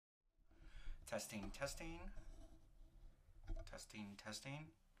Testing, testing. Testing, testing.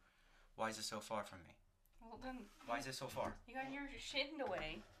 Why is it so far from me? Well then... Why is it so far? You got your shit in the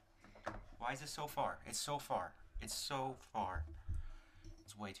way. Why is it so far? It's so far. It's so far.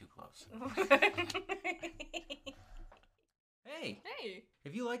 It's way too close. Hey! Hey!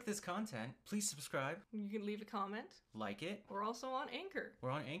 If you like this content, please subscribe. You can leave a comment. Like it. We're also on Anchor.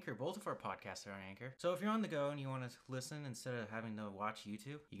 We're on Anchor. Both of our podcasts are on Anchor. So if you're on the go and you want to listen instead of having to watch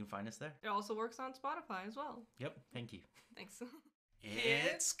YouTube, you can find us there. It also works on Spotify as well. Yep. Thank you. Thanks.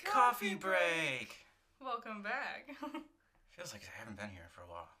 It's coffee break! Welcome back. Feels like I haven't been here for a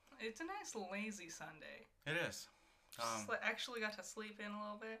while. It's a nice lazy Sunday. It is. Actually got to sleep in a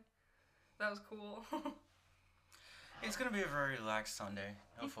little bit. That was cool. It's going to be a very relaxed Sunday.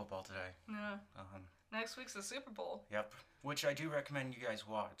 No football today. Yeah. Next week's the Super Bowl. Yep. Which I do recommend you guys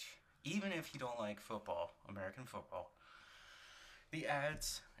watch. Even if you don't like football, American football. The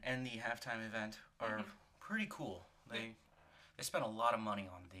ads and the halftime event are pretty cool. They spent a lot of money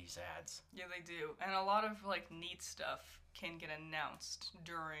on these ads. Yeah, they do. And a lot of neat stuff can get announced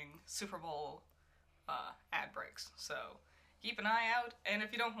during Super Bowl ad breaks. So keep an eye out. And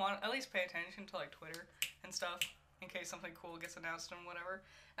if you don't want, at least pay attention to Twitter and stuff in case something cool gets announced and whatever.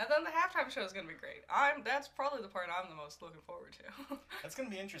 And then the halftime show is going to be great. That's probably the part I'm the most looking forward to. That's going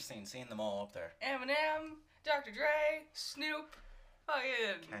to be interesting seeing them all up there. Eminem, Dr. Dre, Snoop. Oh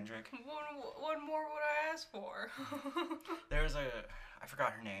yeah. Kendrick. What more would I ask for? There's I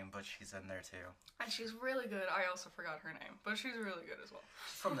forgot her name, but she's in there too. And she's really good. I also forgot her name, but she's really good as well.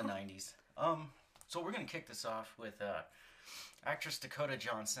 From the 90s. So we're going to kick this off with actress Dakota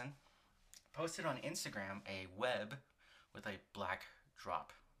Johnson. Posted on Instagram a web with a black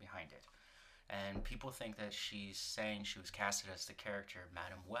drop behind it. And people think that she's saying she was casted as the character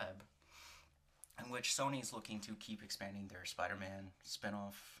Madam Web, in which Sony's looking to keep expanding their Spider-Man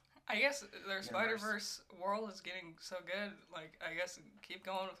spin-off. I guess their Spider-Verse world is getting so good, I guess keep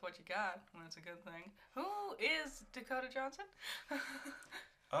going with what you got when it's a good thing. Who is Dakota Johnson?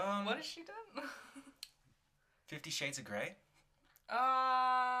 What has she done? 50 Shades of Grey?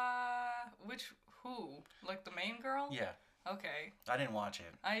 Who? The main girl? Yeah. Okay. I didn't watch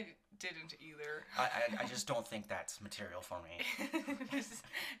it. I didn't either. I just don't think that's material for me.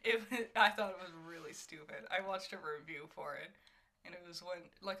 I thought it was really stupid. I watched a review for it, and it was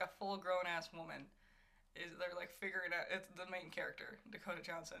when, a full-grown ass woman they're figuring out, it's the main character, Dakota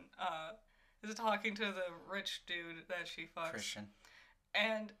Johnson, is talking to the rich dude that she fucks. Christian.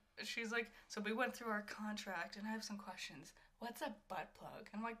 And she's like, so we went through our contract, and I have some questions. What's a butt plug?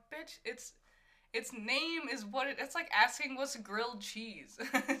 And I'm like, bitch, its name is what it's like asking what's grilled cheese.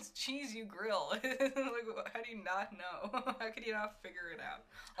 It's cheese you grill. How do you not know? How could you not figure it out?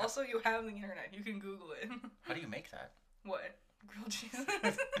 Also, you have the internet. You can Google it. How do you make that? What? Grilled cheese?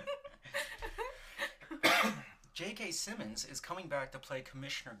 JK Simmons is coming back to play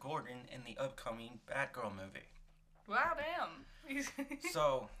Commissioner Gordon in the upcoming Batgirl movie. Wow, damn.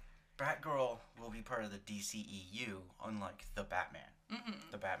 So, Batgirl will be part of the DCEU, unlike the Batman.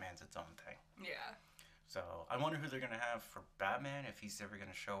 The Batman's its own thing. Yeah. So, I wonder who they're going to have for Batman, if he's ever going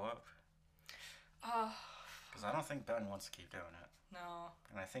to show up. Because I don't think Ben wants to keep doing it. No.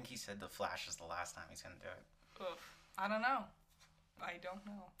 And I think he said The Flash is the last time he's going to do it. Oof. I don't know. I don't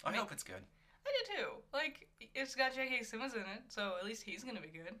know. I hope it's good. I do too. It's got JK Simmons in it, so at least he's going to be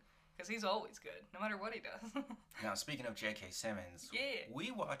good. Because he's always good, no matter what he does. Now, speaking of JK Simmons,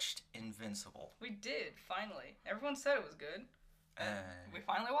 we watched Invincible. We did, finally. Everyone said it was good. We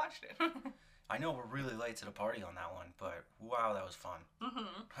finally watched it. I know we're really late to the party on that one, but wow, that was fun.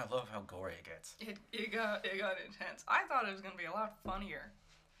 I love how gory it gets. It got intense. I thought it was going to be a lot funnier.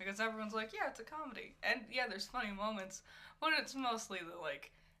 Because everyone's like, yeah, it's a comedy. And yeah, there's funny moments, but it's mostly the,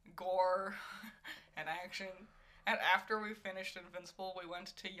 gore and action. And after we finished Invincible, we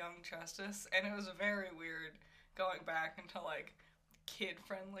went to Young Justice, and it was very weird going back into,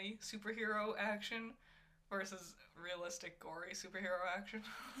 kid-friendly superhero action versus realistic, gory superhero action.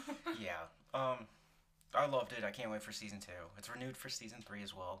 Yeah. I loved it. I can't wait for Season 2. It's renewed for Season 3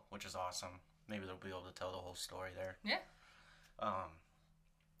 as well, which is awesome. Maybe they'll be able to tell the whole story there. Yeah.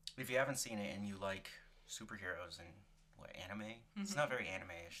 If you haven't seen it and you like superheroes and anime? It's not very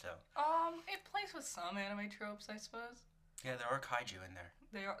anime-ish, though. It plays with some anime tropes, I suppose. Yeah, there are kaiju in there.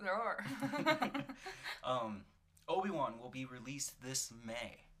 There are. Obi-wan will be released this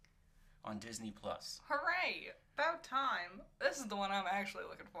May on Disney+. Hooray! About time. This is the one I'm actually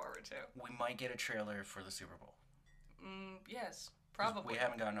looking forward to. We might get a trailer for the Super Bowl. Yes, probably. We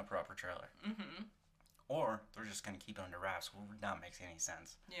haven't gotten a proper trailer. Or they're just going to keep it under wraps, which would not make any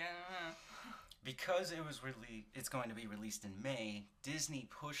sense. Yeah. because it's going to be released in May, Disney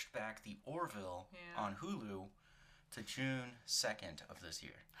pushed back the Orville on Hulu to June 2nd of this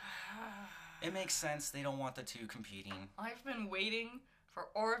year. It makes sense. They don't want the two competing. I've been waiting for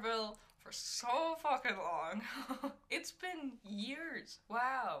Orville for so fucking long. It's been years.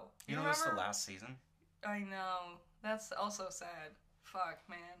 Wow. You know, it's the last season. I know. That's also sad. Fuck,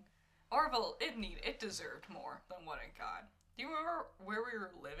 man. Orville, it deserved more than what it got. Do you remember where we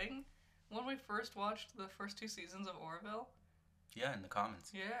were living when we first watched the first 2 seasons of Orville? Yeah, in the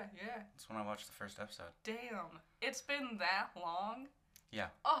Commons. Yeah. That's when I watched the first episode. Damn. It's been that long? Yeah.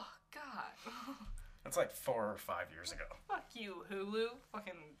 Oh, God. That's like 4 or 5 years ago. Fuck you, Hulu.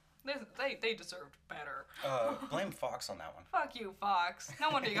 Fucking... They deserved better. Blame Fox on that one. Fuck you, Fox. No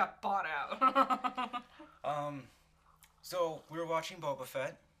wonder you got bought out. So we were watching Boba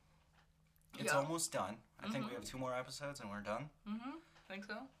Fett. It's Yeah. almost done. I think we have 2 more episodes and we're done. Think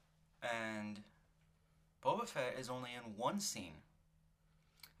so? And Boba Fett is only in one scene.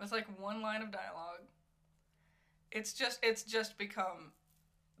 It's like one line of dialogue. It's just become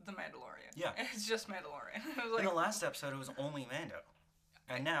the Mandalorian. Yeah. It's just Mandalorian. It was like, In the last episode, it was only Mando.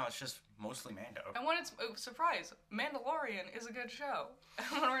 And now it's just mostly Mando. and when it's surprise, Mandalorian is a good show.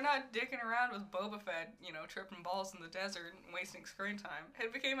 When we're not dicking around with Boba Fett, tripping balls in the desert and wasting screen time,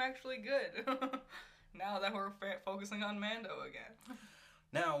 it became actually good. Now that we're focusing on Mando again.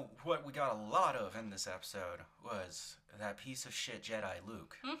 Now, what we got a lot of in this episode was that piece of shit Jedi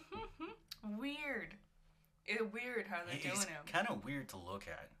Luke. Weird. It's weird how they're doing him. Kind of weird to look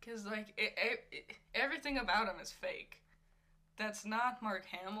at. Because, everything about him is fake. That's not Mark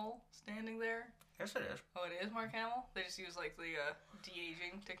Hamill standing there. Yes, it is. Oh, it is Mark Hamill? They just use, the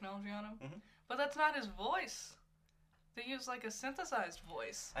de-aging technology on him? Mm-hmm. But that's not his voice. They use, a synthesized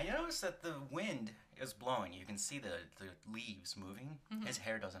voice. I noticed that the wind is blowing. You can see the leaves moving. Mm-hmm. His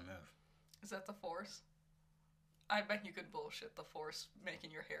hair doesn't move. Is that the Force? I bet you could bullshit the Force making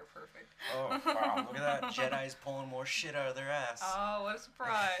your hair perfect. Oh, wow. Look at that. Jedi's pulling more shit out of their ass. Oh, what a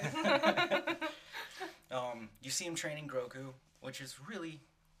surprise. You see him training Grogu, which is really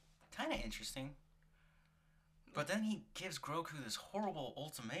kind of interesting. But then he gives Grogu this horrible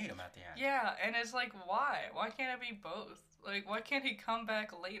ultimatum at the end. Yeah, and it's like, why? Why can't it be both? Why can't he come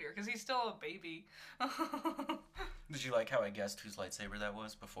back later? Because he's still a baby. Did you like how I guessed whose lightsaber that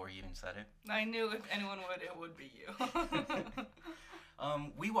was before he even said it? I knew if anyone would, it would be you.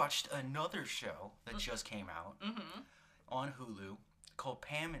 We watched another show that just came out on Hulu called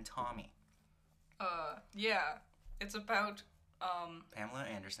Pam and Tommy. Yeah. It's about, Pamela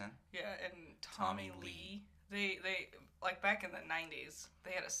Anderson. Yeah, and Tommy Lee. They back in the 90s,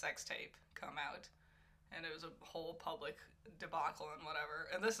 they had a sex tape come out. And it was a whole public debacle and whatever.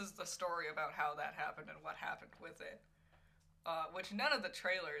 And this is the story about how that happened and what happened with it. Which none of the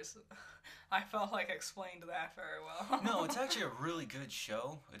trailers, I felt like, explained that very well. No, it's actually a really good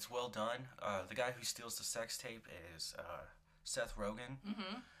show. It's well done. The guy who steals the sex tape is Seth Rogen.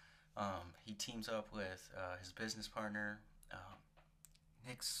 He teams up with his business partner,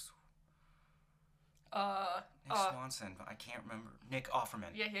 Nick Swanson. I can't remember. Nick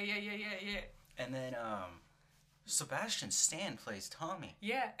Offerman. Yeah. And then Sebastian Stan plays Tommy.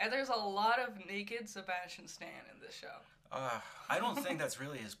 Yeah, and there's a lot of naked Sebastian Stan in this show. I don't think that's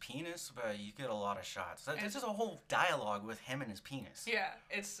really his penis, but you get a lot of shots. There's just a whole dialogue with him and his penis. Yeah,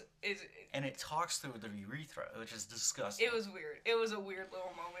 and it talks through the urethra, which is disgusting. It was weird. It was a weird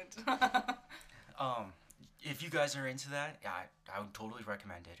little moment. If you guys are into that, I would totally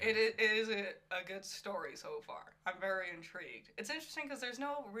recommend it. It is a good story so far. I'm very intrigued. It's interesting because there's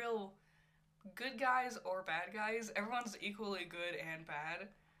no real good guys or bad guys. Everyone's equally good and bad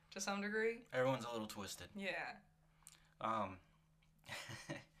to some degree. Everyone's a little twisted. Yeah.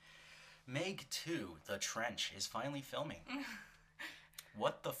 Meg 2, The Trench, is finally filming.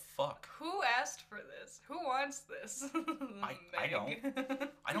 What the fuck? Who asked for this? Who wants this? I don't.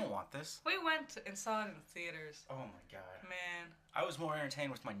 I don't want this. We went and saw it in theaters. Oh my god. Man. I was more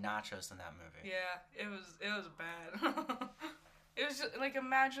entertained with my nachos than that movie. Yeah, it was bad. It was just,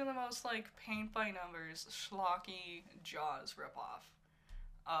 imagine the most, paint by numbers, schlocky Jaws ripoff.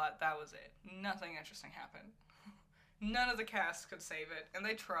 That was it. Nothing interesting happened. None of the cast could save it, and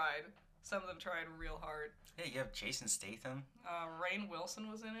they tried. Some of them tried real hard. Yeah, you have Jason Statham. Rainn Wilson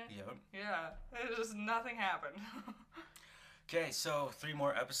was in it. Yep. Yeah, it just nothing happened. Okay, so 3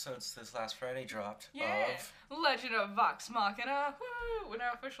 more episodes this last Friday dropped. Yeah, Legend of Vox Machina. Woo! We're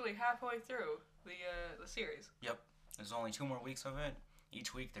now officially halfway through the series. Yep. There's only 2 more weeks of it.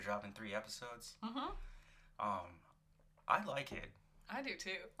 Each week they're dropping 3 episodes. I like it. I do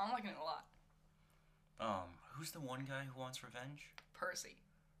too. I'm liking it a lot. Who's the one guy who wants revenge? Percy.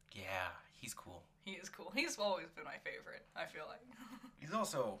 Yeah, he's cool. He is cool. He's always been my favorite, I feel like. He's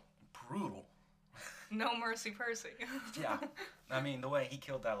also brutal. No mercy Percy. Yeah. I mean, the way he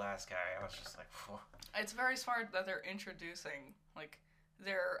killed that last guy, I was just like, whew. It's very smart that they're introducing, like,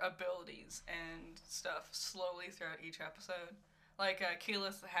 their abilities and stuff slowly throughout each episode. Like,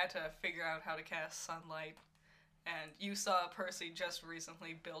 Keyleth had to figure out how to cast sunlight, and you saw Percy just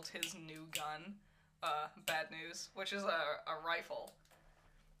recently built his new gun, Bad News, which is a rifle.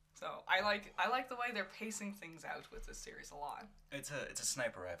 So I like the way they're pacing things out with this series a lot. It's a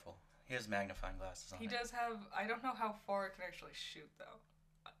sniper rifle. He has magnifying glasses on. He does have. I don't know how far it can actually shoot though.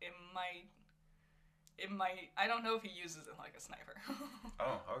 It might. I don't know if he uses it like a sniper.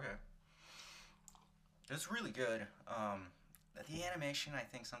 Oh, okay. It's really good. The animation I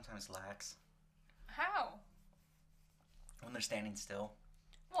think sometimes lacks. How? When they're standing still,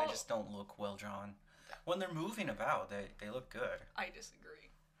 Well, they just don't look well drawn. When they're moving about, they look good. I disagree.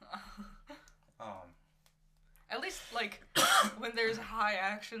 Um, At least, like, when there's high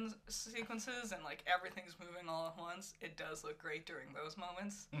action sequences and, like, everything's moving all at once, it does look great during those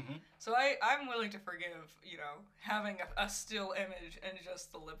moments. mm-hmm. So I'm willing to forgive, you know, having a still image and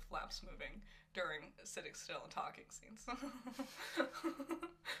just the lip flaps moving during sitting still and talking scenes.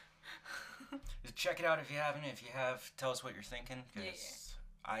 Just check it out if you haven't. If you have, tell us what you're thinking. Because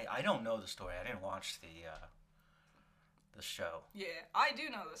I don't know the story. I didn't watch the show. Yeah, I do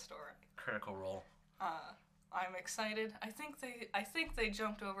know the story. Critical Role. I'm excited. I think they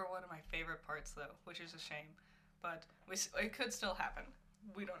jumped over one of my favorite parts though, which is a shame. But it could still happen.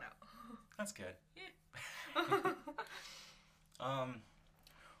 We don't know. That's good. Yeah.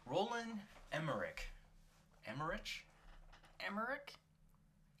 Roland Emmerich. Emmerich? Emmerich?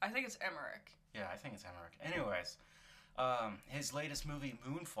 I think it's Emmerich. Yeah, I think it's Emmerich. Anyways, his latest movie,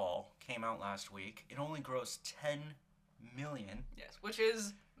 Moonfall, came out last week. It only grossed $10 million. Yes, which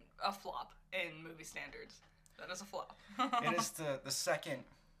is a flop in movie standards. That is a flop. It is the second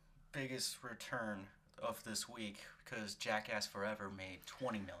biggest return of this week because Jackass Forever made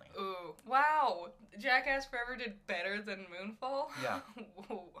 $20 million. Ooh, wow! Jackass Forever did better than Moonfall? Yeah.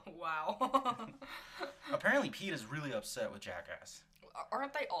 Wow. Apparently Pete is really upset with Jackass.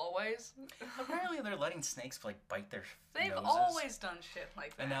 Aren't they always? Apparently they're letting snakes bite their They've noses. always done shit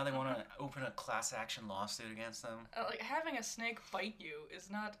like that. And now they want to open a class action lawsuit against them. Like, having a snake bite you is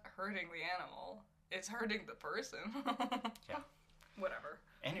not hurting the animal. It's hurting the person. Yeah. Whatever.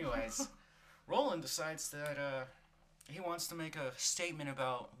 Anyways, Roland decides that he wants to make a statement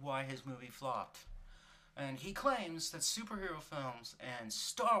about why his movie flopped. And he claims that superhero films and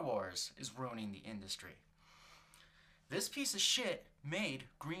Star Wars is ruining the industry. This piece of shit made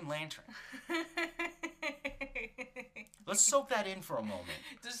Green Lantern. Let's soak that in for a moment.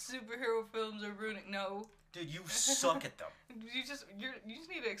 The superhero films are ruining. No. Dude, you suck at them. You just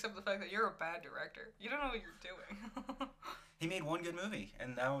need to accept the fact that you're a bad director. You don't know what you're doing. He made one good movie,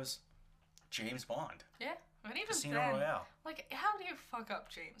 and that was James Bond. Yeah, but even Casino then, Royale. like, how do you fuck up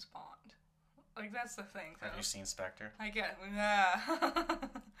James Bond? Like, that's the thing. Have you seen Spectre? I get.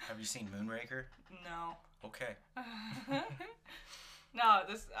 Have you seen Moonraker? No. Okay. No,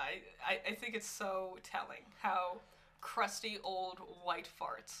 I think it's so telling how crusty old white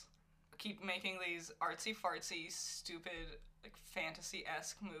farts keep making these artsy-fartsy, stupid, like,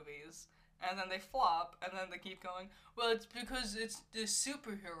 fantasy-esque movies, and then they flop, and then they keep going, well, it's because it's the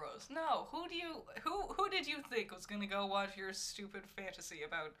superheroes. No, who did you think was gonna go watch your stupid fantasy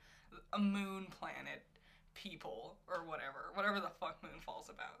about a moon planet people, or whatever the fuck Moonfall's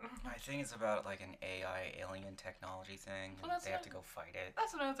about? I think it's about, like, an AI alien technology thing, and they have to go fight it.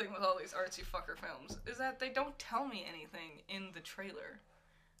 That's another thing with all these artsy fucker films, is that they don't tell me anything in the trailer.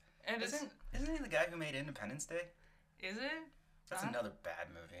 And Isn't he the guy who made Independence Day? Is it? That's another bad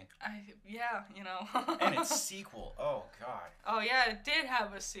movie. Yeah, you know. And its sequel. Oh, God. Oh, yeah, it did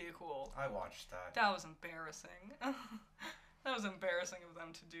have a sequel. I watched that. That was embarrassing. That was embarrassing of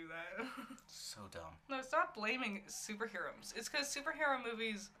them to do that. So dumb. No, stop blaming superheroes. It's because superhero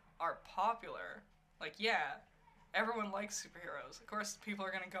movies are popular. Like, yeah, everyone likes superheroes. Of course, people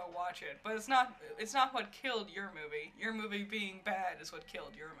are gonna go watch it. But it's not what killed your movie. Your movie being bad is what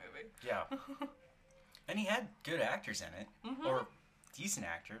killed your movie. Yeah. And he had good actors in it. Mm-hmm. Or decent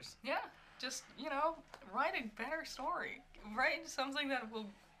actors. Yeah, just, you know, write a better story. Write something that will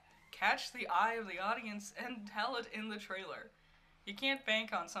catch the eye of the audience and tell it in the trailer. You can't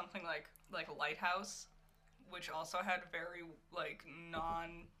bank on something like Lighthouse, which also had very, like,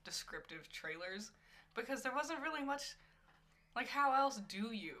 non-descriptive trailers, because there wasn't really much, like, how else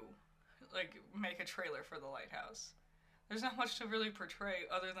do you, like, make a trailer for The Lighthouse? There's not much to really portray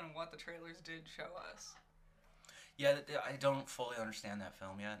other than what the trailers did show us. Yeah, I don't fully understand that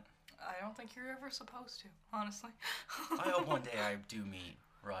film yet. I don't think you're ever supposed to, honestly. I hope one day I do meet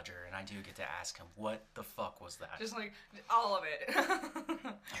Roger and I do get to ask him, what the fuck was that? Just like, all of it.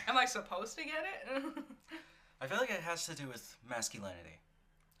 Am I supposed to get it? I feel like it has to do with masculinity.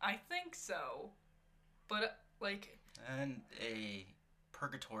 I think so. But, like... And a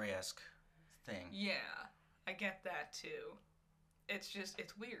purgatory-esque thing. Yeah, I get that too. It's just,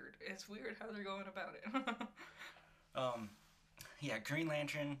 it's weird. It's weird how they're going about it. Yeah, Green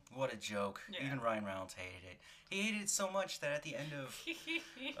Lantern, what a joke. Yeah. Even Ryan Reynolds hated it. He hated it so much that at the end of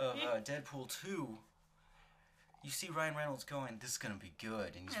Deadpool 2, you see Ryan Reynolds going, this is going to be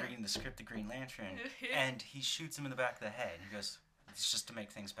good. And he's reading the script of Green Lantern, and he shoots him in the back of the head. He goes, it's just to make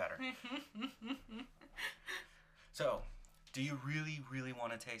things better. So, do you really, really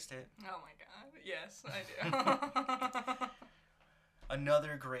want to taste it? Oh my god, yes, I do.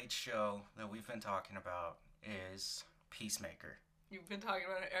 Another great show that we've been talking about is Peacemaker. You've been talking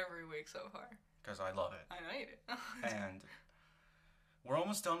about it every week so far. Because I love it. I know you do. And we're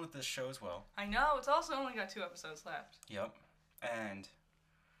almost done with this show as well. I know, it's also only got 2 episodes left. Yep. And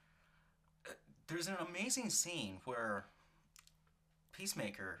there's an amazing scene where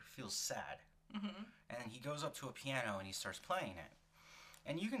Peacemaker feels sad. Mm-hmm. And he goes up to a piano and he starts playing it.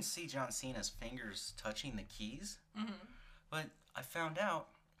 And you can see John Cena's fingers touching the keys. Mm-hmm. But I found out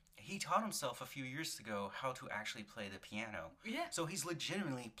he taught himself a few years ago how to actually play the piano. Yeah. So he's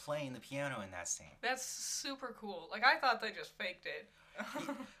legitimately playing the piano in that scene. That's super cool. Like, I thought they just faked it.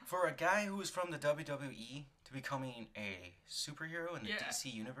 For a guy who was from the WWE to becoming a superhero in the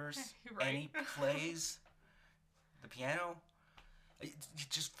DC universe, Right. and he plays the piano, he's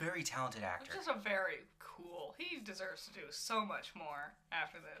just very talented actor. It's just a very cool. He deserves to do so much more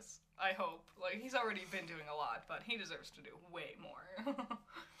after this. I hope. Like, he's already been doing a lot, but he deserves to do way more.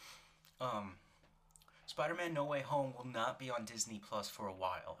 Spider-Man No Way Home will not be on Disney Plus for a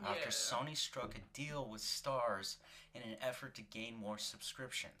while after Yeah. Sony struck a deal with Starz in an effort to gain more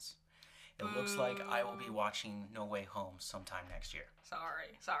subscriptions. It looks like I will be watching No Way Home sometime next year.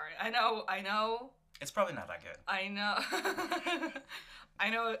 Sorry. I know. It's probably not that good. I know. I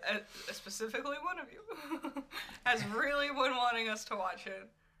know specifically one of you has really been wanting us to watch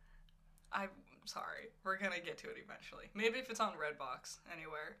it. I'm sorry. We're going to get to it eventually. Maybe if it's on Redbox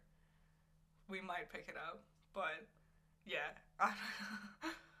anywhere, we might pick it up. But, yeah.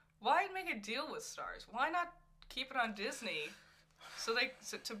 Why make a deal with Starz? Why not keep it on Disney so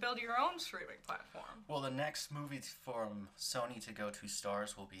to build your own streaming platform? Well, the next movie from Sony to go to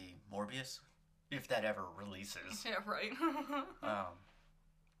Starz will be Morbius, if that ever releases. Yeah, right. God,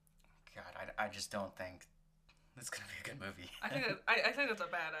 I just don't think it's gonna be a good movie. I think that's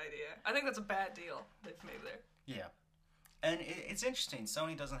a bad idea. I think that's a bad deal they've made there. Yeah. And it's interesting.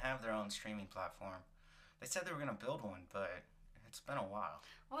 Sony doesn't have their own streaming platform. They said they were going to build one, but it's been a while.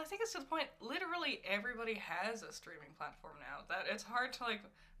 Well, I think it's to the point, literally everybody has a streaming platform now, that it's hard to, like,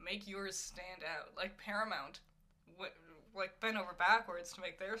 make yours stand out. Like, Paramount, bent over backwards to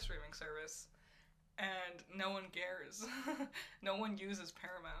make their streaming service, and no one cares. No one uses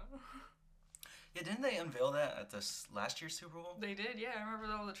Paramount. Yeah, didn't they unveil that at this last year's Super Bowl? They did, yeah. I remember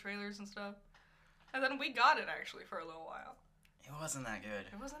all the trailers and stuff. And then we got it, actually, for a little while. It wasn't that good.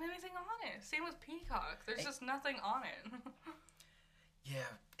 There wasn't anything on it. Same with Peacock. There's just nothing on it. Yeah,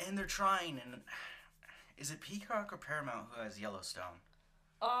 and they're trying, and is it Peacock or Paramount who has Yellowstone?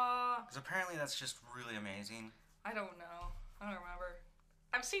 Because apparently that's just really amazing. I don't know. I don't remember.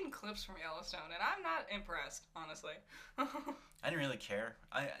 I've seen clips from Yellowstone, and I'm not impressed, honestly. I didn't really care.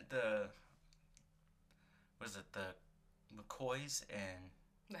 The McCoys and...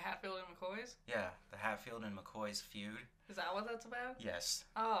 The Hatfield and McCoys? Yeah, the Hatfield and McCoys feud. Is that what that's about? Yes.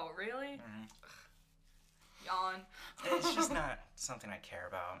 Oh, really? Mm-hmm. Yawn. It's just not something I care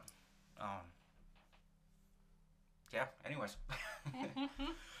about. Yeah, anyways.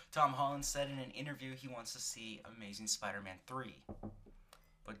 Tom Holland said in an interview he wants to see Amazing Spider-Man 3.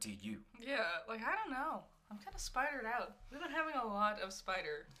 But do you? Yeah, like, I don't know. I'm kind of spidered out. We've been having a lot of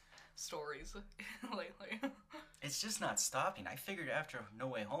spider stories lately. It's just not stopping. I figured after No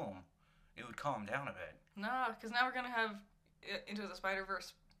Way Home, it would calm down a bit. No, because now we're going to have Into the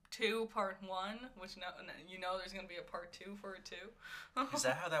Spider-Verse 2 Part 1, which there's going to be a Part 2 for it too. Is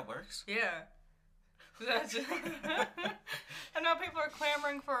that how that works? Yeah. That's and now people are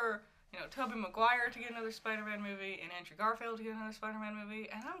clamoring for, Tobey Maguire to get another Spider-Man movie and Andrew Garfield to get another Spider-Man movie,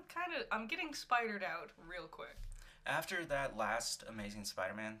 and I'm getting spidered out real quick. After that last Amazing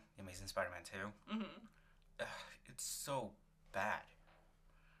Spider-Man, The Amazing Spider-Man 2, it's so bad.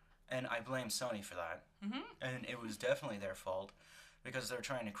 And I blame Sony for that. Mm-hmm. And it was definitely their fault, because they're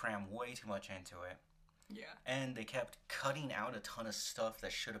trying to cram way too much into it. Yeah. And they kept cutting out a ton of stuff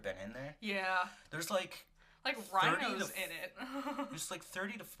that should have been in there. Yeah. There's like rhinos in it. There's like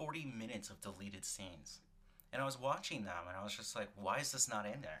 30 to 40 minutes of deleted scenes. And I was watching them, and I was just like, why is this not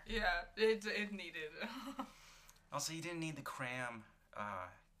in there? Yeah, it needed. Also, you didn't need the cram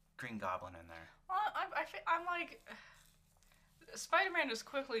Green Goblin in there. Well, I'm like... Spider-Man is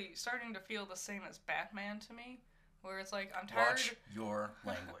quickly starting to feel the same as Batman to me. Where it's like, I'm tired... Watch your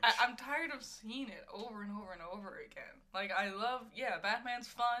language. I'm tired of seeing it over and over and over again. Like, I love... Yeah, Batman's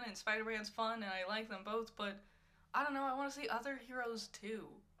fun, and Spider-Man's fun, and I like them both, but... I don't know, I want to see other heroes, too.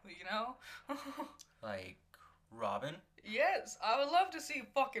 You know? Like... Robin? Yes, I would love to see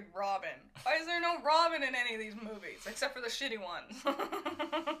fucking Robin. Why is there no Robin in any of these movies? Except for the shitty ones.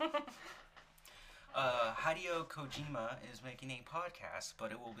 Hideo Kojima is making a podcast,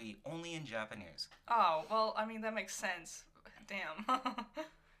 but it will be only in Japanese. Oh, well, I mean, that makes sense. Damn.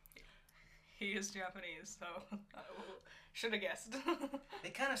 He is Japanese, so should have guessed.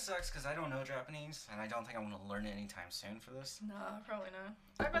 It kind of sucks because I don't know Japanese, and I don't think I'm going to learn it anytime soon for this. No, probably not.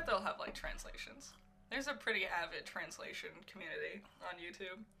 I bet they'll have, like, translations. There's a pretty avid translation community on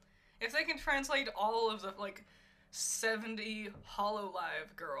YouTube. If they can translate all of the, like, 70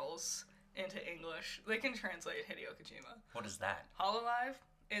 HoloLive girls into English, they can translate Hideo Kojima. What is that? HoloLive?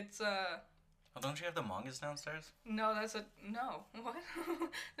 It's, Oh, don't you have the mangas downstairs? No, no. What?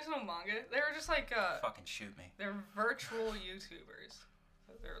 There's no manga. They're just, like, Fucking shoot me. They're virtual YouTubers.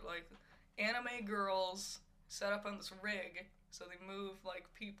 So they're, like, anime girls set up on this rig, so they move like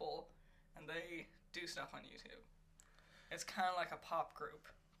people, and they do stuff on YouTube. It's kind of like a pop group,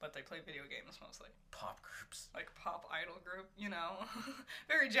 but they play video games mostly. Pop groups. Like pop idol group, you know.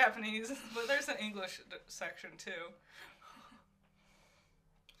 Very Japanese, but there's an English section too.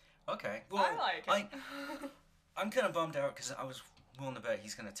 Okay. Well, I like it. I'm kind of bummed out because I was willing to bet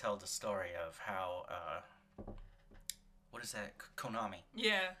he's going to tell the story of how, what is that? Konami.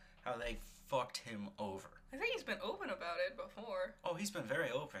 Yeah. How they fucked him over. I think he's been open about it before. Oh, he's been very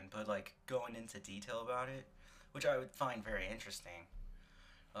open, but like going into detail about it, which I would find very interesting.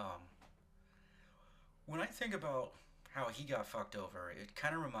 When I think about how he got fucked over, it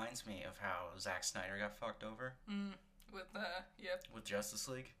kind of reminds me of how Zack Snyder got fucked over. Yep. With Justice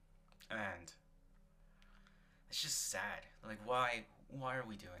League. And it's just sad. Like, why are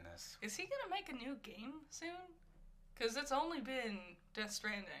we doing this? Is he gonna make a new game soon? Because it's only been Death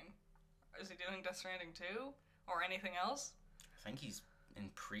Stranding. Is he doing Death Stranding 2? Or anything else? I think he's in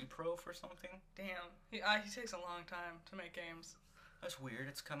pre-pro for something. Damn. He takes a long time to make games. That's weird.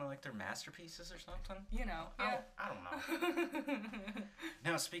 It's kind of like their masterpieces or something. You know. Yeah. I don't know.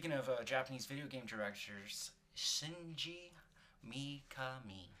 Now, speaking of Japanese video game directors, Shinji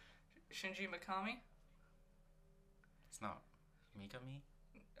Mikami. Shinji Mikami? It's not Mikami?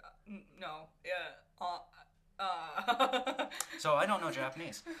 No. Yeah. So, I don't know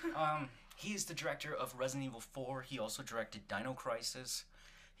Japanese. He's the director of Resident Evil 4. He also directed Dino Crisis.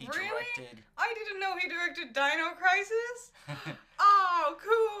 He directed... I didn't know he directed Dino Crisis? Oh,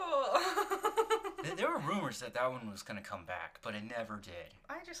 cool! There were rumors that one was going to come back, but it never did.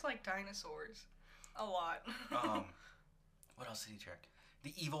 I just like dinosaurs. A lot. What else did he direct?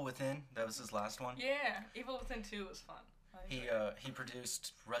 The Evil Within. That was his last one. Yeah. Evil Within 2 was fun. He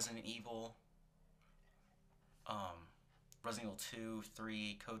produced Resident Evil... Resident Evil 2,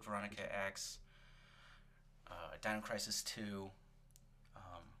 3, Code Veronica X, Dino Crisis 2.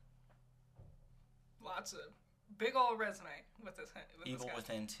 Lots of big ol' resume with this. Evil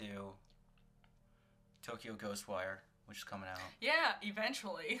Within 2, Tokyo Ghostwire, which is coming out. Yeah,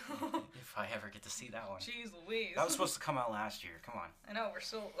 eventually. If I ever get to see that one. Jeez Louise. That was supposed to come out last year. Come on. I know, we're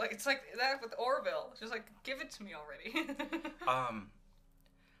still like it's like that with Orville. It's just like give it to me already.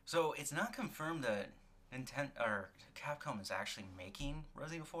 So it's not confirmed that Capcom is actually making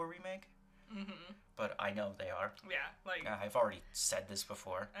Resident Evil 4 remake. Mm-hmm. But I know they are. Yeah, like I've already said this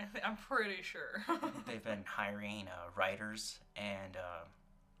before. I'm pretty sure. They've been hiring writers and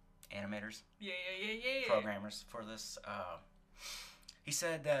animators. Yeah. Programmers for this. He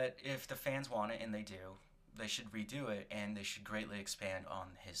said that if the fans want it, and they do, they should redo it, and they should greatly expand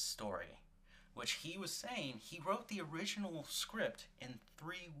on his story. Which he was saying, he wrote the original script in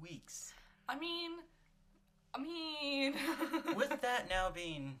 3 weeks. I mean... With that now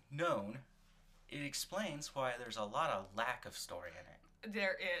being known, it explains why there's a lot of lack of story in it.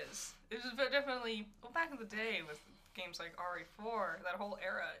 There is. It was definitely... Well, back in the day with games like RE4, that whole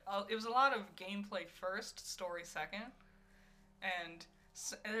era, it was a lot of gameplay first, story second. And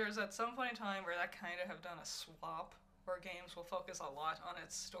there was at some point in time where that kind of have done a swap, where games will focus a lot on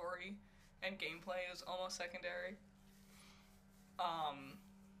its story, and gameplay is almost secondary.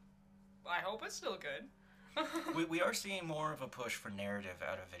 I hope it's still good. we are seeing more of a push for narrative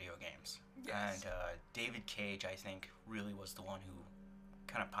out of video games. Yes. And David Cage, I think, really was the one who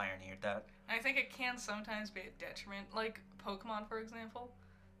kind of pioneered that. And I think it can sometimes be a detriment. Like Pokemon, for example.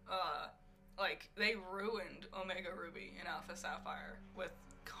 Like, they ruined Omega Ruby and Alpha Sapphire with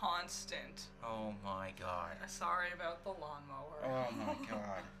constant... Oh my god. Sorry about the lawnmower. Oh my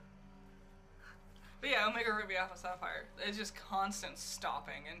god. But yeah, Omega Ruby, Alpha Sapphire, it's just constant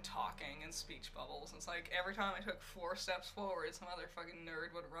stopping and talking and speech bubbles. It's like every time I took 4 steps forward, some other fucking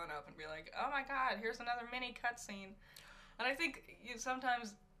nerd would run up and be like, oh my god, here's another mini cutscene. And I think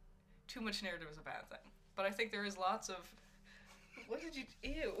sometimes too much narrative is a bad thing. But I think there is lots of... What did you...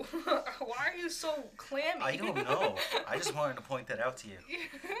 Ew. Why are you so clammy? I don't know. I just wanted to point that out to you.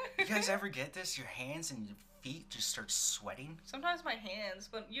 You guys ever get this? Your hands and your feet just start sweating? Sometimes my hands,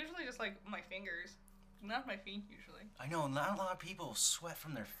 but usually just like my fingers. Not my feet, usually. I know, not a lot of people sweat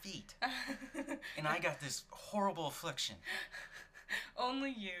from their feet. And I got this horrible affliction.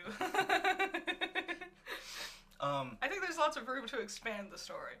 Only you. I think there's lots of room to expand the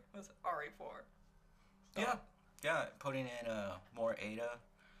story with RE4. So. Yeah, putting in more Ada,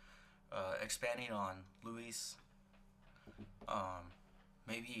 expanding on Luis,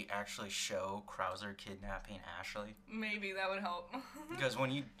 maybe actually show Krauser kidnapping Ashley. Maybe that would help. Because when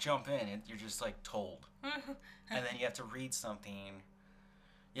you jump in, you're just like told. And then you have to read something.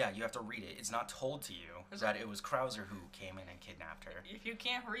 Yeah, you have to read it. It's not told to you that it was Krauser who came in and kidnapped her. If you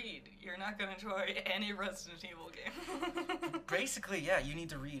can't read, you're not going to enjoy any Resident Evil game. Basically, yeah, you need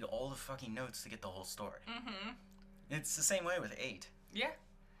to read all the fucking notes to get the whole story. Mm-hmm. It's the same way with 8. Yeah.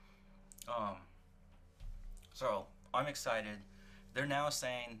 So, I'm excited. They're now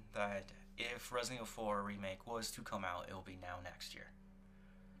saying that if Resident Evil 4 Remake was to come out, it will be now next year.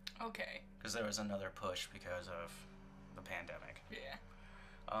 Okay. Because there was another push because of the pandemic. Yeah.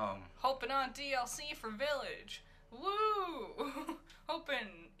 Hoping on DLC for Village. Woo!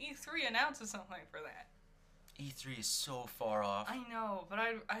 Hoping E3 announces something for that. E3 is so far off. I know, but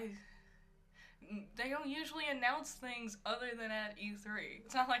they don't usually announce things other than at E3.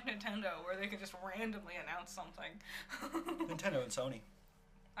 It's not like Nintendo where they can just randomly announce something. Nintendo and Sony.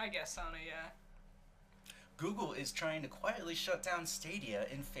 I guess Sony, yeah. Google is trying to quietly shut down Stadia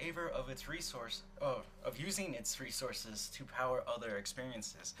in favor of its of using its resources to power other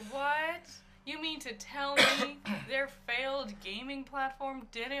experiences. What? You mean to tell me their failed gaming platform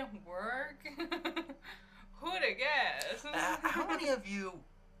didn't work? Who'd have guessed? How many of you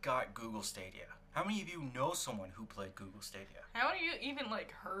got Google Stadia? How many of you know someone who played Google Stadia? How many of you even,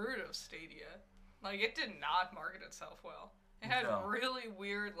 heard of Stadia? It did not market itself well. It had really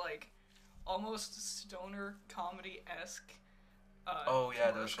weird, almost stoner comedy-esque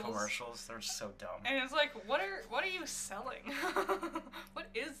those commercials. They're so dumb. And it's like, what are you selling? What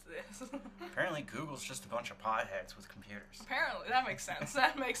is this? Apparently Google's just a bunch of potheads with computers. Apparently. That makes sense.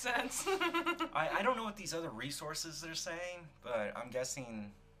 That makes sense. I don't know what these other resources they're saying, but I'm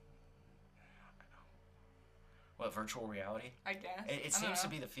guessing... What, virtual reality? I guess. It seems to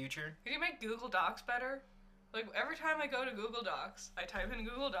be the future. Could you make Google Docs better? Every time I go to Google Docs, I type in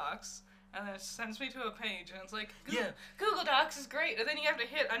Google Docs, and then it sends me to a page, and it's like, Google Docs is great, and then you have to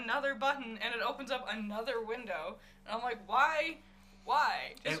hit another button, and it opens up another window, and I'm like, why?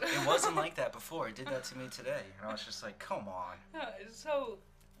 Why? It wasn't like that before. It did that to me today, and I was just like, come on.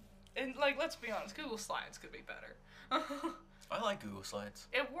 And let's be honest, Google Slides could be better. I like Google Slides.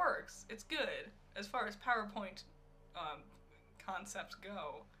 It works. It's good, as far as PowerPoint concepts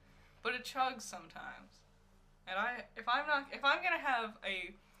go, but it chugs sometimes. And if I'm gonna have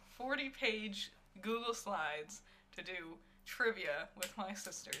a 40-page Google Slides to do trivia with my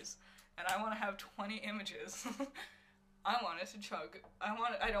sisters, and I want to have 20 images, I want it to chug. I don't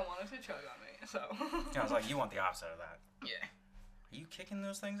want it to chug on me. So. Yeah, I was like, you want the opposite of that. Yeah. Are you kicking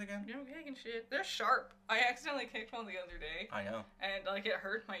those things again? I'm kicking shit. They're sharp. I accidentally kicked one the other day. I know. And it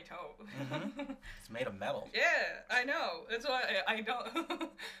hurt my toe. Mm-hmm. It's made of metal. Yeah, I know. That's why I don't.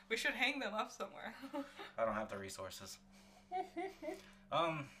 We should hang them up somewhere. I don't have the resources.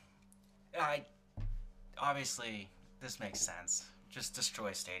 Obviously, this makes sense. Just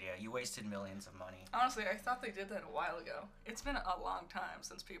destroy Stadia. You wasted millions of money. Honestly, I thought they did that a while ago. It's been a long time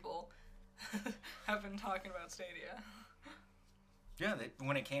since people have been talking about Stadia. Yeah,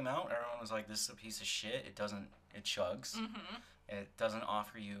 when it came out, everyone was like, this is a piece of shit. It chugs. Mm-hmm. It doesn't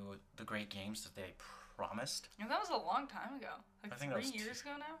offer you the great games that they promised. And that was a long time ago. I think 3 years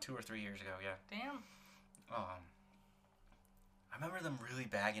ago now? 2 or 3 years ago, yeah. Damn. I remember them really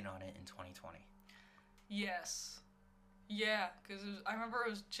bagging on it in 2020. Yes. Yeah, because I remember it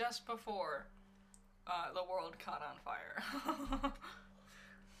was just before the world caught on fire.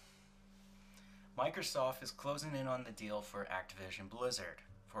 Microsoft is closing in on the deal for Activision Blizzard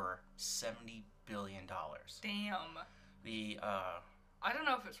for $70 billion. Damn. The I don't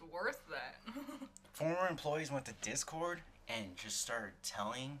know if it's worth that. former employees went to Discord and just started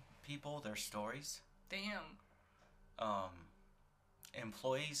telling people their stories. Damn.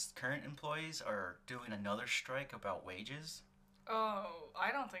 Current employees are doing another strike about wages. Oh,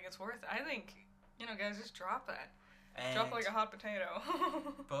 I don't think it's worth it. I think, guys, just drop that. And Drop like a hot potato.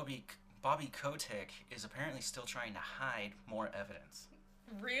 Bobby Kotick is apparently still trying to hide more evidence.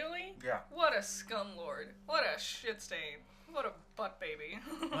 Really? Yeah. What a scumlord. What a shit stain. What a butt baby.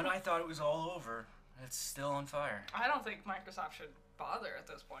 When I thought it was all over, it's still on fire. I don't think Microsoft should bother at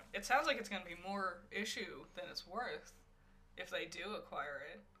this point. It sounds like it's going to be more issue than it's worth if they do acquire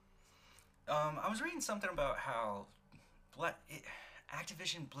it. I was reading something about how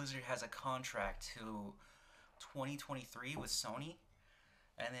Activision Blizzard has a contract to 2023 with Sony,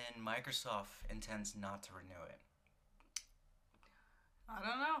 and then Microsoft intends not to renew it. I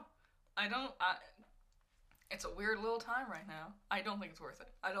don't know. It's a weird little time right now. I don't think it's worth it.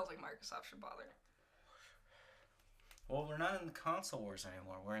 I don't think Microsoft should bother. Well, we're not in the console wars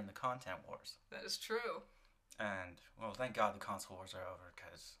anymore. We're in the content wars. That is true. And, well, thank God the console wars are over,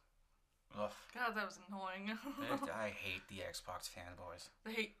 because... God, that was annoying. I hate the Xbox fanboys.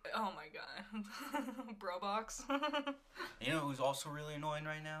 Oh my god. Brobox. You know who's also really annoying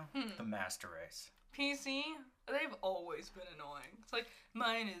right now? The Master Race. PC, they've always been annoying. It's like,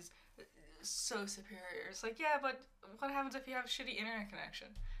 mine is so superior. It's like, yeah, but what happens if you have a shitty internet connection?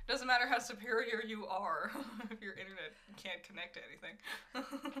 It doesn't matter how superior you are if your internet can't connect to anything.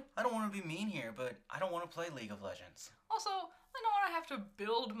 I don't want to be mean here, but I don't want to play League of Legends. Also, I don't want to have to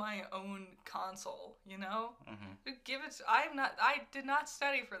build my own console, Mm-hmm. Give it I did not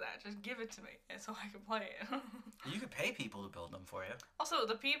study for that. Just give it to me so I can play it. You could pay people to build them for you. Also,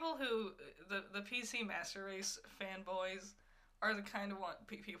 the people who, the PC Master Race fanboys are the kind of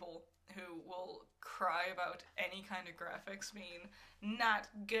people who will cry about any kind of graphics being not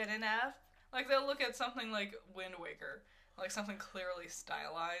good enough. Like, they'll look at something like Wind Waker, like something clearly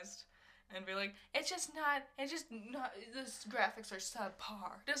stylized, and be like, it's just not, this graphics are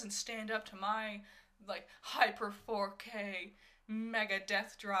subpar. It doesn't stand up to my, like, hyper 4K mega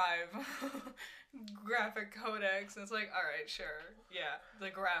death drive graphic codex. And it's like, alright, sure. Yeah, the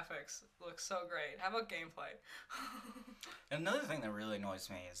graphics look so great. How about gameplay? Another thing that really annoys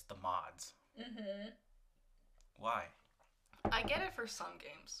me is the mods. Mm-hmm. Why? I get it for some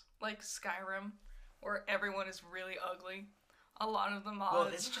games, like Skyrim, where everyone is really ugly. A lot of the mods... Well,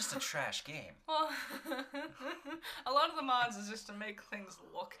 it's just a trash game. Well, a lot of the mods is just to make things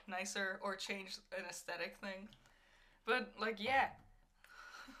look nicer or change an aesthetic thing. But, like, yeah.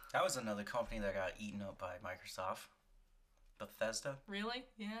 That was another company that got eaten up by Microsoft. Bethesda. Really?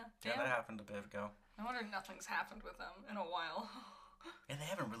 Yeah. Yeah, that happened a bit ago. I wonder if nothing's happened with them in a while. And they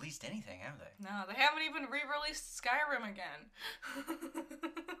haven't released anything, have they? No, they haven't even re-released Skyrim again.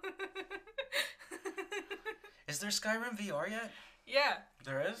 Is there Skyrim VR yet? Yeah.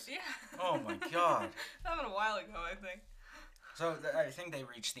 There is? Yeah. Oh my god. That happened a while ago, I think. So I think they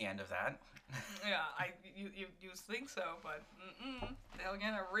reached the end of that. Yeah, you think so, but they're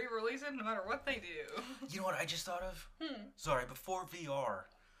gonna re-release it no matter what they do. You know what I just thought of? Sorry, before VR,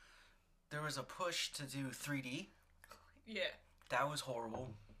 there was a push to do 3D. Yeah. That was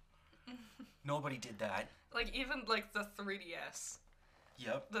horrible. Nobody did that. Like, even, like, the 3DS.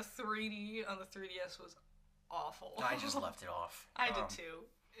 Yep. The 3D on the 3DS was awful. I just left it off. I did too.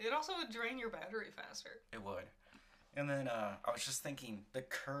 It also would drain your battery faster. It would. And then I was just thinking, the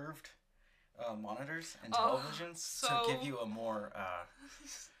curved monitors and televisions to give you a more...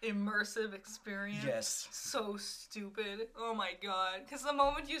 immersive experience. Yes. So stupid. Oh my god. Because the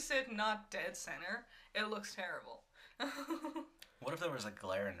moment you sit not dead center, it looks terrible. What if there was a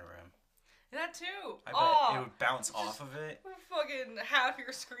glare in the room? That too. I bet it would bounce off of it. Fucking half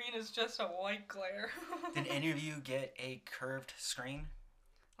your screen is just a white glare. Did any of you get a curved screen?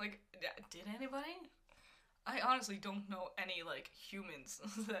 Like, did anybody? I honestly don't know any, like, humans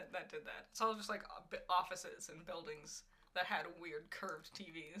that did that. It's all just, like, offices and buildings that had weird curved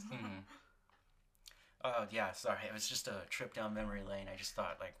TVs. Yeah, sorry. It was just a trip down memory lane. I just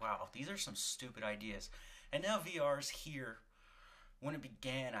thought, like, wow, these are some stupid ideas. And now VR's here. When it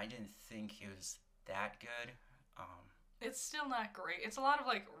began, I didn't think it was that good. It's still not great. It's a lot of,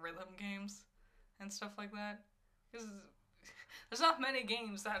 like, rhythm games and stuff like that. There's not many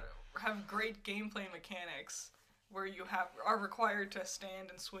games that have great gameplay mechanics where you are required to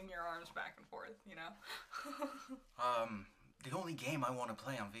stand and swing your arms back and forth, you know? The only game I want to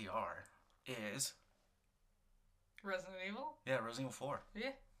play on VR is... Resident Evil? Yeah, Resident Evil 4.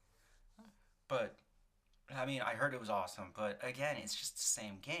 Yeah. But, I mean, I heard it was awesome. But, again, it's just the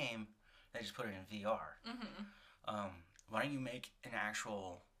same game. They just put it in VR. Why don't you make an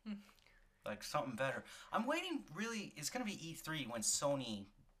actual, like, something better? I'm waiting, really, it's going to be E3 when Sony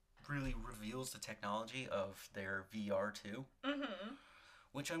really reveals the technology of their VR 2.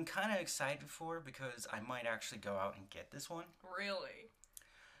 Which I'm kind of excited for because I might actually go out and get this one. Really?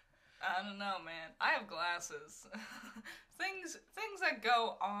 I don't know, man. I have glasses. things that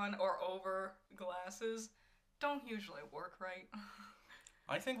go on or over glasses don't usually work right.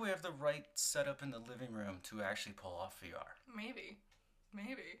 I think we have the right setup in the living room to actually pull off VR. Maybe.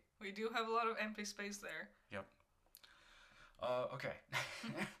 We do have a lot of empty space there. Yep. Okay.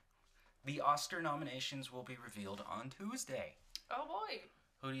 The Oscar nominations will be revealed on Tuesday. Oh boy.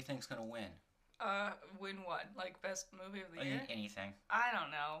 Who do you think's gonna win? Win what? Like best movie of the year? Anything. I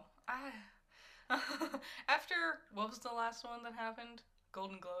don't know. After, what was the last one that happened?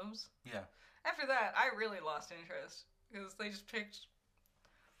 Golden Globes? Yeah. After that, I really lost interest. Because they just picked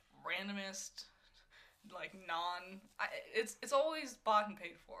randomest, like, it's always bought and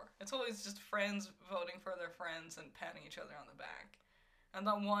paid for. It's always just friends voting for their friends and patting each other on the back. And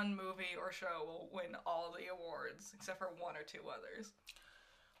the one movie or show will win all the awards, except for one or two others.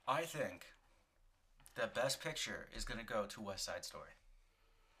 I think the best picture is going to go to West Side Story.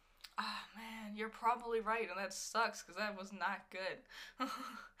 Ah, man, you're probably right, and that sucks, because that was not good.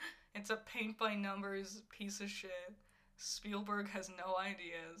 It's a paint-by-numbers piece of shit. Spielberg has no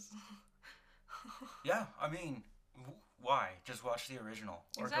ideas. Yeah, I mean, why? Just watch the original.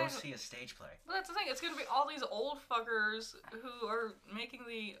 Or Exactly. go see a stage play. But that's the thing, it's gonna be all these old fuckers who are making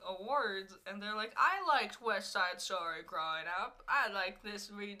the awards, and they're like, I liked West Side Story growing up. I like this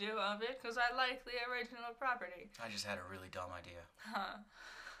redo of it, because I like the original property. I just had a really dumb idea. Huh.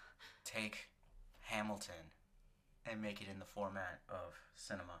 Take Hamilton and make it in the format of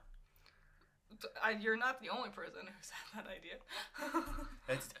cinema. You're not the only person who's had that idea.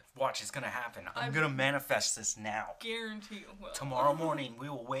 Watch, it's gonna happen. I'm gonna manifest this now. Guarantee you will. Tomorrow morning, we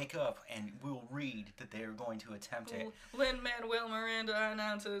will wake up and we will read that they are going to attempt it. Lin-Manuel Miranda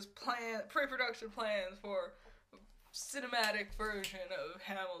announces pre-production plans for cinematic version of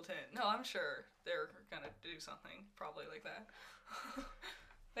Hamilton. No, I'm sure they're gonna do something probably like that.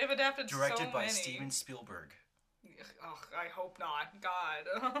 They've adapted Directed so many. by Steven Spielberg. Oh, I hope not.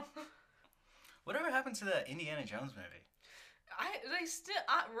 God. Whatever happened to the Indiana Jones movie? They still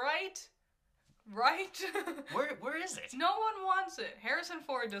right. Where is it? No one wants it. Harrison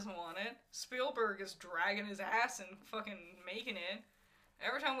Ford doesn't want it. Spielberg is dragging his ass and fucking making it.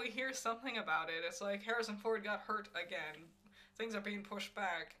 Every time we hear something about it, it's like Harrison Ford got hurt again. Things are being pushed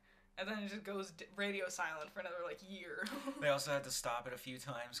back. And then it just goes radio silent for another, like, year. They also had to stop it a few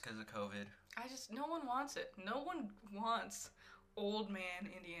times because of COVID. No one wants it. No one wants old man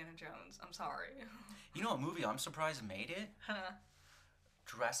Indiana Jones. I'm sorry. You know what movie I'm surprised made it? Huh.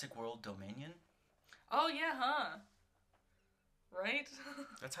 Jurassic World Dominion. Oh, yeah, huh? Right?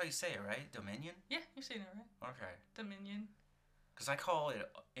 That's how you say it, right? Dominion? Yeah, you're saying it right. Okay. Dominion. Because I call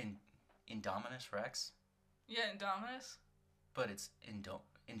it Indominus Rex. Yeah, Indominus. But it's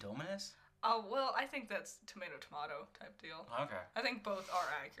Indominus? Oh, well, I think that's tomato type deal. Okay. I think both are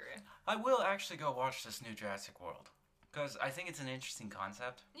accurate. I will actually go watch this new Jurassic World. Because I think it's an interesting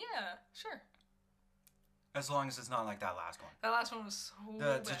concept. Yeah, sure. As long as it's not like that last one. That last one was so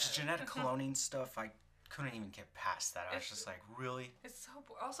The bad. genetic cloning stuff, I couldn't even get past that. I was just like, really? It's so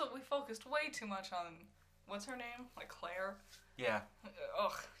Also, we focused way too much on, what's her name? Like, Claire? Yeah.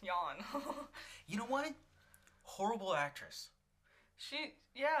 Ugh, yawn. You know what? Horrible actress.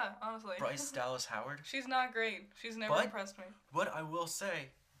 Yeah, honestly. Bryce Dallas Howard. She's not great. She's never impressed me. But I will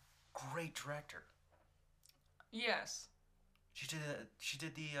say, great director. Yes. She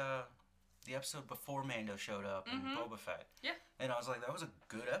did the episode before Mando showed up in Boba Fett. Yeah. And I was like, that was a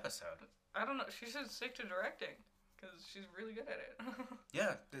good episode. I don't know. She should stick to directing because she's really good at it.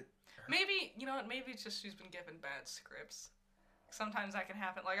 Yeah. Maybe, you know what? Maybe it's just she's been given bad scripts. Sometimes that can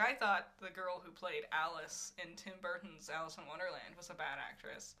happen. Like, I thought the girl who played Alice in Tim Burton's Alice in Wonderland was a bad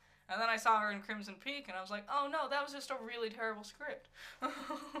actress. And then I saw her in Crimson Peak, and I was like, oh no, that was just a really terrible script.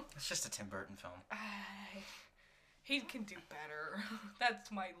 It's just a Tim Burton film. He can do better. That's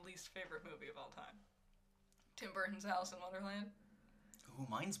my least favorite movie of all time. Tim Burton's Alice in Wonderland. Ooh,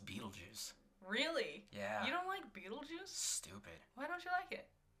 mine's Beetlejuice. Really? Yeah. You don't like Beetlejuice? Stupid. Why don't you like it?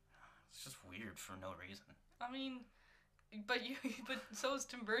 It's just weird for no reason. I mean, but so is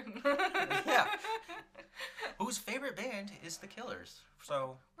Tim Burton. Yeah. Whose favorite band is The Killers?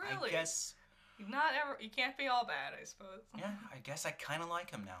 So Really? I guess. You can't be all bad, I suppose. Yeah, I guess I kind of like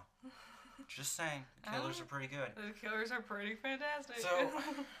him now. Just saying, The Killers are pretty good. The Killers are pretty fantastic. So,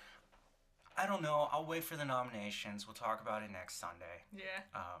 I don't know. I'll wait for the nominations. We'll talk about it next Sunday. Yeah.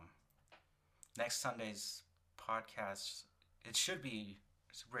 Next Sunday's podcast, it should be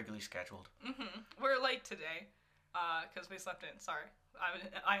regularly scheduled. We're late today, because we slept in. Sorry.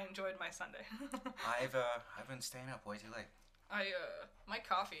 I enjoyed my Sunday. I've been staying up way too late. My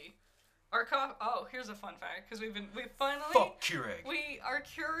coffee. Oh, here's a fun fact, because we finally. Fuck Keurig. Our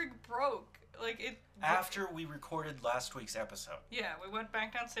Keurig broke. Like it. After we recorded last week's episode. Yeah, we went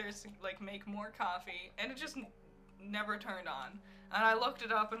back downstairs to like make more coffee, and it just never turned on. And I looked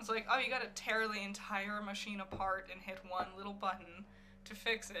it up, and it's like, oh, you gotta tear the entire machine apart and hit one little button to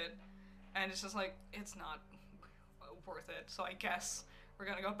fix it. And it's just like, it's not worth it. So I guess we're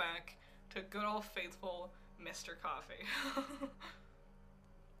gonna go back to good old faithful Mr. Coffee.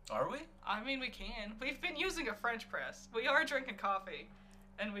 Are we? I mean, we can. We've been using a French press. We are drinking coffee,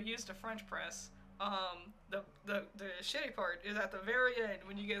 and we used a French press. The shitty part is at the very end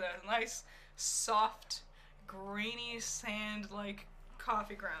when you get that nice, soft, grainy sand-like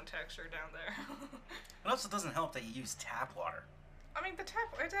coffee ground texture down there. It also doesn't help that you use tap water. I mean,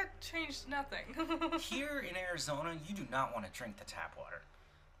 that changed nothing. Here in Arizona, you do not want to drink the tap water.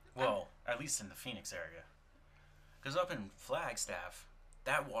 Well, at least in the Phoenix area. Because up in Flagstaff,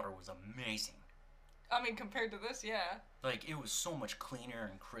 that water was amazing. I mean, compared to this, yeah. Like, it was so much cleaner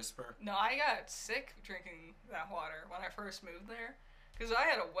and crisper. No, I got sick drinking that water when I first moved there. Because I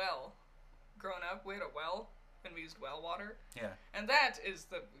had a well. Growing up, we had a well, and we used well water. Yeah. And that is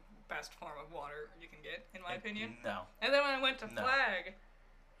the best form of water you can get, in my opinion. No. And then when I went to Flag,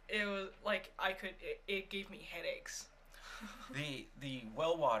 it was like, it gave me headaches. The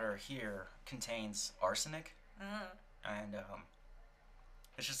well water here contains arsenic. And,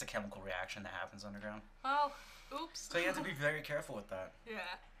 it's just a chemical reaction that happens underground. Well, oops. So you have to be very careful with that.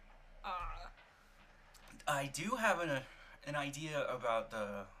 Yeah. I do have an idea about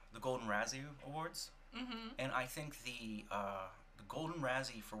the Golden Razzie Awards. And I think the Golden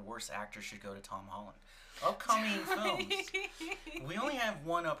Razzie for Worst Actor should go to Tom Holland. Upcoming films. We only have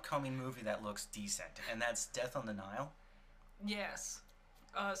one upcoming movie that looks decent, and that's Death on the Nile. Yes.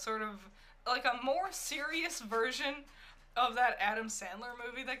 Sort of like a more serious version of that Adam Sandler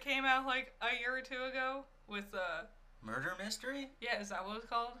movie that came out like a year or two ago with Murder Mystery? Yeah, is that what it was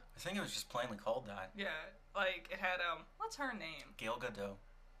called? I think it was just plainly called that. Yeah, like it had what's her name? Gal Gadot.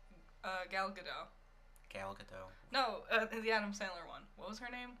 Gal Gadot. Gal Gadot. No, the Adam Sandler one. What was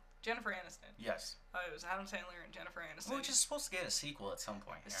her name? Jennifer Aniston. Yes. It was Adam Sandler and Jennifer Aniston. Which is supposed to get a sequel at some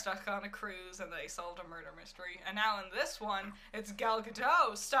point. Yeah. Stuck on a cruise and they solved a murder mystery. And now in this one, it's Gal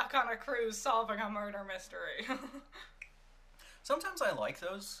Gadot stuck on a cruise solving a murder mystery. Sometimes I like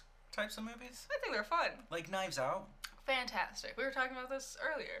those types of movies. I think they're fun. Like Knives Out. Fantastic. We were talking about this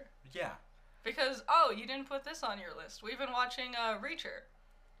earlier. Yeah. Because, you didn't put this on your list. We've been watching Reacher.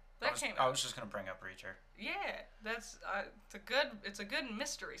 That came out. I was just going to bring up Reacher. Yeah, that's it's a good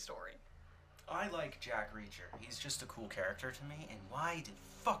mystery story. I like Jack Reacher. He's just a cool character to me, and why the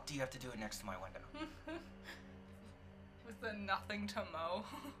fuck do you have to do it next to my window? With the nothing to mow.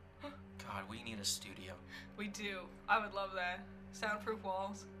 God, we need a studio. We do. I would love that. Soundproof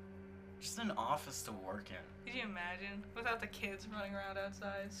walls. Just an office to work in. Could you imagine? Without the kids running around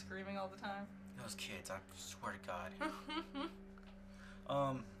outside, screaming all the time. Those kids, I swear to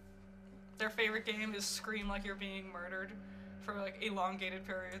God. Their favorite game is scream like you're being murdered for like elongated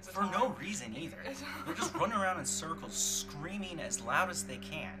periods of time. For no reason either. They're just running around in circles, screaming as loud as they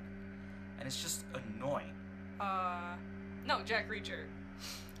can. And it's just annoying. No, Jack Reacher.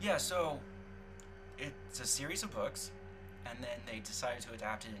 Yeah, so it's a series of books, and then they decided to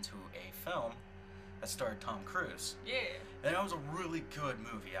adapt it into a film that starred Tom Cruise. Yeah. And that was a really good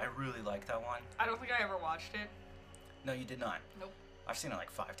movie. I really liked that one. I don't think I ever watched it. No, you did not. Nope. I've seen it like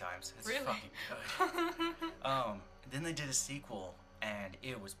 5 times. It's really? fucking good. Then they did a sequel, and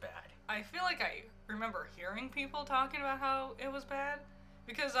it was bad. I feel like I remember hearing people talking about how it was bad,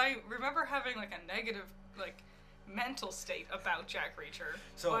 because I remember having like a negative mental state about Jack Reacher,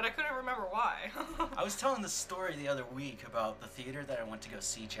 but I couldn't remember why. I was telling this story the other week about the theater that I went to go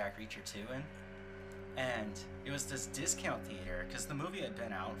see Jack Reacher 2 in, and it was this discount theater, because the movie had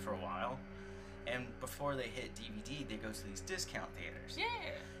been out for a while, and before they hit DVD, they go to these discount theaters. Yeah.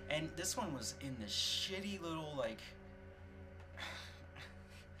 And this one was in this shitty little,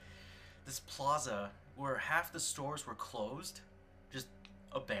 this plaza where half the stores were closed, just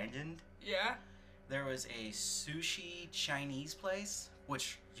abandoned. Yeah. There was a sushi Chinese place,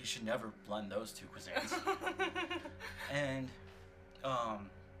 which you should never blend those two cuisines. And,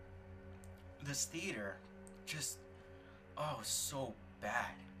 this theater just, so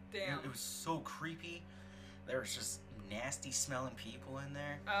bad. Damn. It was so creepy. There was just nasty smelling people in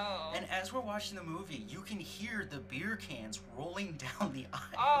there. Oh. And as we're watching the movie, you can hear the beer cans rolling down the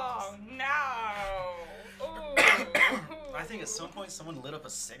aisles. Oh no! Ooh. I think at some point someone lit up a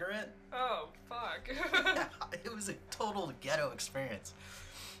cigarette. Oh fuck! It was a total ghetto experience.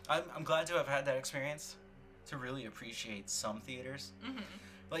 I'm glad to have had that experience to really appreciate some theaters,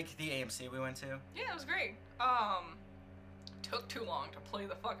 like the AMC we went to. Yeah, it was great. Took too long to play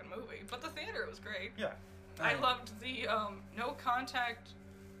the fucking movie, but the theater was great. Yeah. I loved the no contact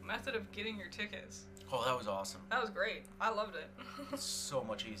method of getting your tickets. Oh, that was awesome. That was great. I loved it. It's so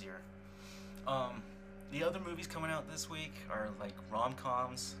much easier. The other movies coming out this week are like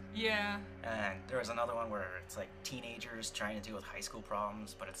rom-coms. Yeah. And there was another one where it's like teenagers trying to deal with high school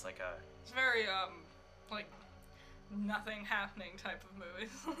problems, but it's like a... It's very, like, nothing happening type of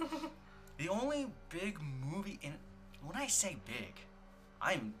movies. The only big movie in... When I say big,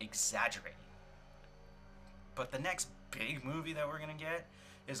 I'm exaggerating. But the next big movie that we're gonna get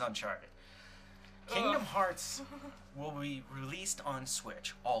is Uncharted. Kingdom Hearts will be released on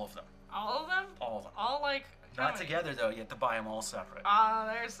Switch. All of them. All of them? All of them. All, like... Not together, though. You have to buy them all separate.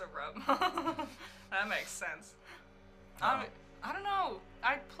 There's the rub. That makes sense. I don't know.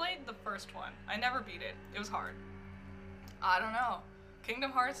 I played the first one. I never beat it. It was hard. I don't know.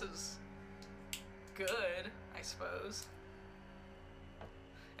 Kingdom Hearts is good, I suppose.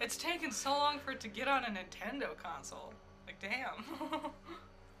 It's taken so long for it to get on a Nintendo console. Like, damn.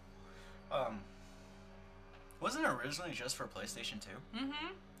 Wasn't it originally just for PlayStation 2? Mm-hmm.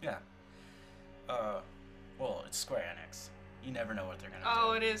 Yeah. Well, it's Square Enix. You never know what they're gonna do.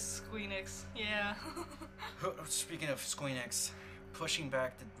 Oh, it is Squeenix. Yeah. Speaking of Squeenix, pushing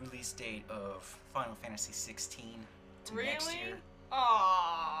back the release date of Final Fantasy 16 to next year.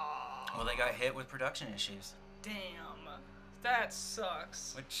 Aww. Well, they got hit with production issues. Damn. That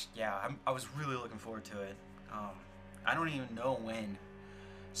sucks. Which, yeah, I was really looking forward to it. I don't even know when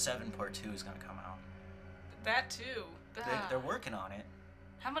 7 Part 2 is gonna come out. That too. They're working on it.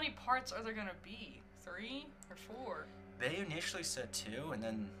 How many parts are there gonna be? 3 or 4? They initially said 2, and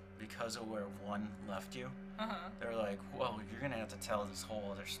then because of where 1 left you, they were like, well, you're gonna have to tell this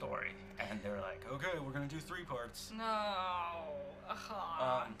whole other story. And they were like, okay, we're gonna do 3 parts. No.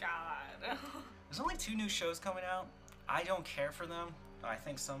 Oh, God. There's only 2 new shows coming out. I don't care for them. I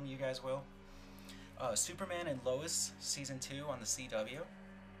think some of you guys will. Superman and Lois Season 2 on the CW.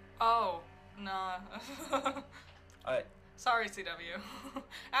 Oh, nah. Sorry, CW.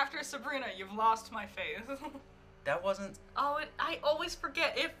 After Sabrina, you've lost my faith. That wasn't... I always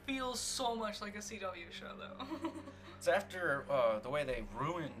forget. It feels so much like a CW show, though. It's after the way they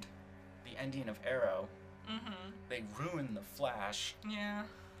ruined the ending of Arrow. They ruined the Flash. Yeah.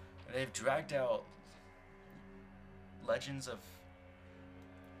 They've dragged out Legends of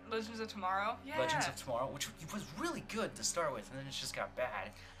Tomorrow? Yeah. Legends of Tomorrow, which was really good to start with, and then it just got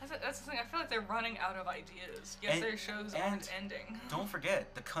bad. That's the thing. I feel like they're running out of ideas. Yet their shows aren't ending. Don't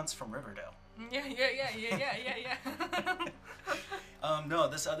forget the cunts from Riverdale. Yeah. No,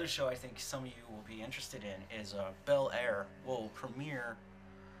 this other show I think some of you will be interested in is Bel Air will premiere.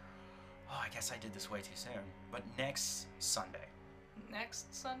 Oh, I guess I did this way too soon. But next Sunday.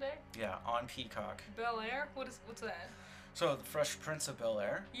 Next Sunday? Yeah, on Peacock. Bel Air? What's that? So, the Fresh Prince of Bel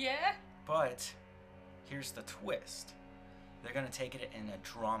Air. Yeah? But here's the twist. They're going to take it in a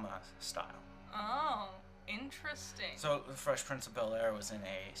drama style. Oh, interesting. So, the Fresh Prince of Bel Air was in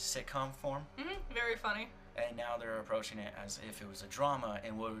a sitcom form. Very funny. And now they're approaching it as if it was a drama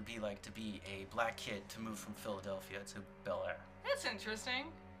and what it would be like to be a black kid to move from Philadelphia to Bel Air. That's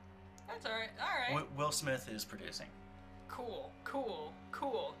interesting. That's alright. Will Smith is producing. Cool.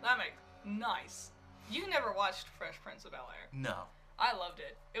 That makes... Nice. You never watched Fresh Prince of Bel Air? No. I loved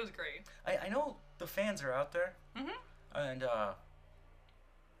it. It was great. I know the fans are out there. And, God,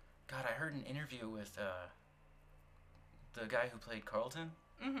 I heard an interview with, the guy who played Carlton.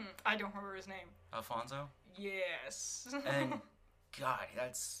 I don't remember his name. Alfonso? Yes. And, God,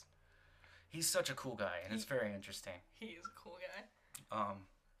 he's such a cool guy, and it's very interesting. He is a cool guy.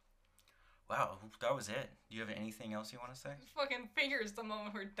 Wow, that was it. Do you have anything else you want to say? Fucking figures the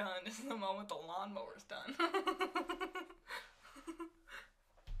moment we're done is the moment the lawnmower's done.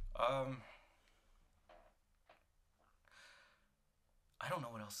 I don't know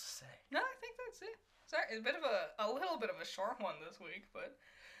what else to say. No, I think that's it. Sorry, it's a little bit of a short one this week, but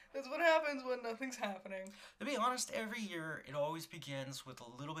that's what happens when nothing's happening. To be honest, every year it always begins with a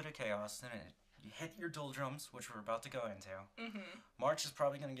little bit of chaos, and you hit your doldrums, which we're about to go into. March is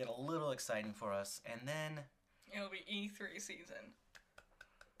probably going to get a little exciting for us, and then... It'll be E3 season.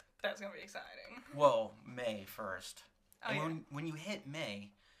 That's going to be exciting. Well, May 1st. Oh, and when you hit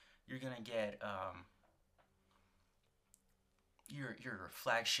May, you're going to get your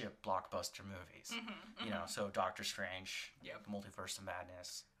flagship blockbuster movies. You know, so Doctor Strange, Yep. Multiverse of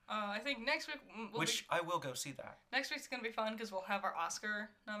Madness. I think next week I will go see that. Next week's gonna be fun because we'll have our Oscar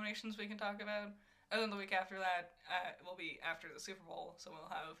nominations we can talk about. And then the week after that will be after the Super Bowl, so we'll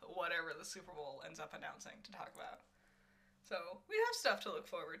have whatever the Super Bowl ends up announcing to talk about. So we have stuff to look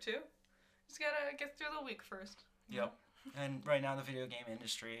forward to. Just gotta get through the week first. Yep. And right now the video game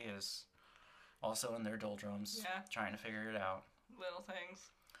industry is also in their doldrums, trying to figure it out. Little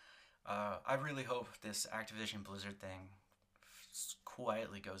things. I really hope this Activision Blizzard thing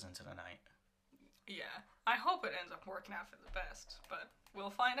quietly goes into the night. Yeah. I hope it ends up working out for the best, but we'll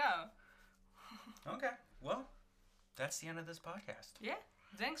find out. Okay. Well, that's the end of this podcast. Yeah.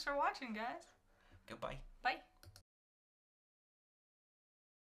 Thanks for watching, guys. Goodbye. Bye.